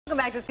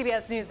Welcome back to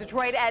CBS News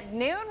Detroit at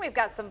noon. We've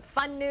got some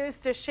fun news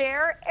to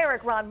share.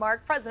 Eric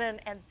Ronmark,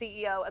 President and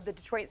CEO of the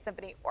Detroit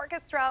Symphony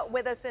Orchestra,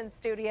 with us in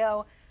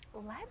studio.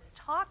 Let's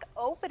talk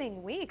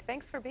opening week.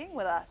 Thanks for being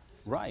with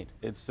us. Right.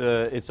 It's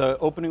our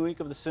opening week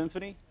of the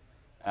symphony.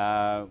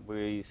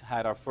 We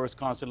had our first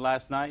concert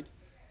last night,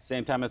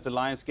 same time as the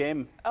Lions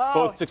game.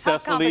 Both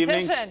successful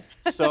evenings.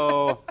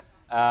 So,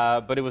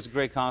 but it was a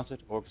great concert.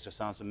 Orchestra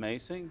sounds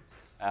amazing.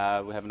 We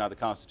have another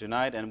concert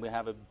tonight, and we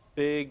have a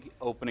big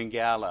opening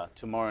gala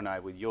tomorrow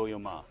night with Yo-Yo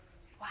Ma.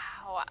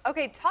 Wow.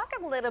 Okay, talk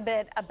a little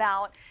bit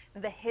about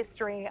the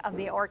history of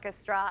the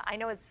orchestra. I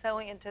know it's so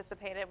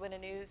anticipated when a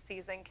new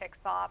season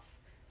kicks off.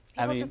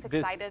 People just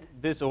excited.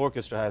 This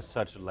orchestra has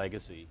such a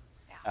legacy.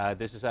 Yeah.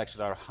 This is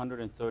actually our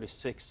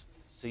 136th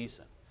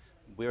season.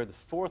 We're the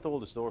fourth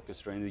oldest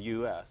orchestra in the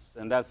U.S.,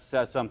 and that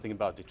says something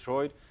about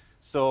Detroit.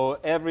 So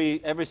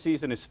every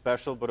season is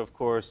special, but of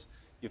course,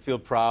 you feel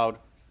proud.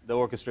 The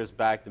orchestra is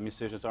back, the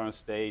musicians are on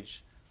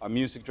stage. Our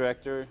music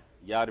director,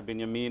 Yadi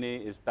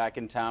Binyamini, is back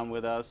in town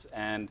with us,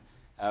 and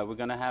we're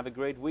going to have a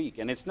great week.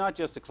 And it's not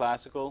just the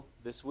classical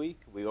this week.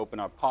 We open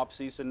our pop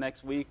season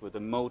next week with the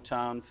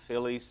Motown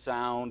Philly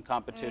sound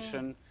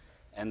competition,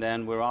 and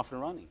then we're off and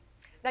running.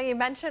 Now, you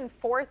mentioned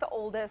fourth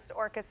oldest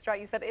orchestra,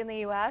 you said in the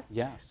U.S.?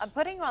 Yes. I'm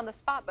putting you on the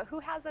spot, but who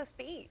has us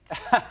beat?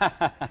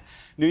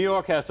 New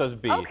York has us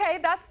beat. Okay,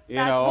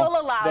 we'll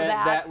allow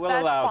that. We'll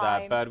allow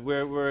that, but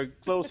we're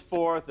close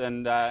fourth,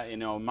 and you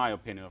know, in my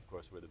opinion, of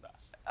course, we're the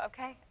best.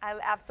 Okay, I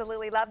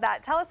absolutely love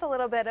that. Tell us a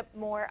little bit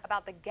more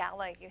about the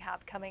gala you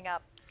have coming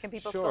up. Can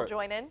people still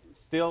join in?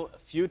 Still a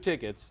few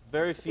tickets,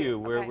 very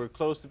few. Okay. We're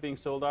close to being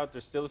sold out.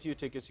 There's still a few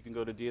tickets. You can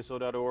go to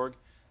dso.org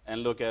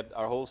and look at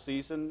our whole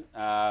season.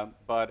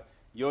 But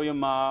Yo-Yo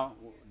Ma,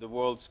 the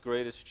world's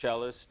greatest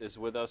cellist, is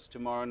with us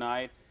tomorrow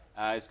night.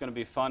 It's going to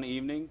be a fun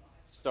evening.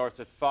 Starts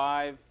at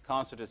 5,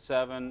 concert at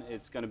 7.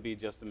 It's going to be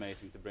just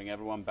amazing to bring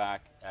everyone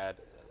back at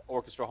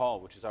Orchestra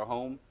Hall, which is our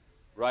home,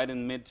 right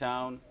in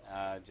Midtown.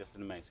 Just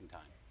an amazing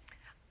time.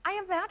 I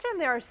imagine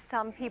there are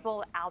some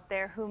people out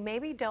there who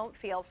maybe don't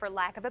feel, for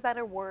lack of a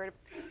better word,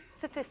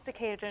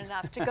 sophisticated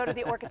enough to go to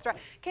the orchestra.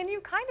 Can you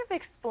kind of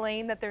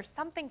explain that there's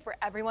something for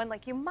everyone?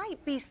 Like, you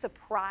might be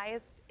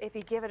surprised if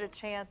you give it a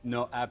chance.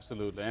 No,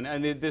 absolutely.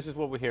 And this is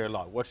what we hear a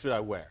lot. What should I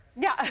wear?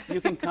 Yeah.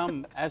 You can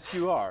come as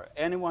you are.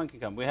 Anyone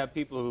can come. We have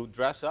people who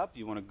dress up.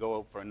 You want to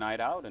go for a night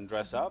out and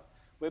dress up.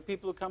 We have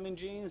people who come in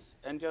jeans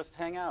and just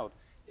hang out.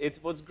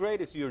 What's great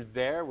is you're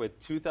there with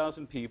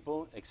 2,000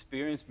 people,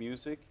 experience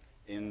music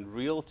in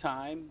real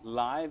time,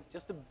 live,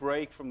 just a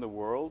break from the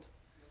world,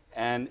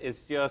 and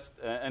it's just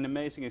an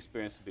amazing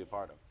experience to be a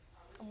part of.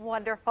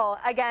 Wonderful.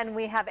 Again,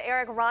 we have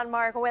Eric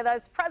Ronmark with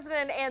us,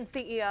 President and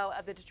CEO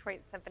of the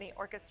Detroit Symphony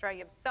Orchestra. You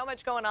have so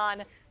much going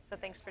on, so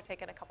thanks for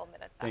taking a couple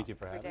minutes out. Thank you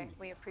for having me.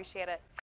 We appreciate it.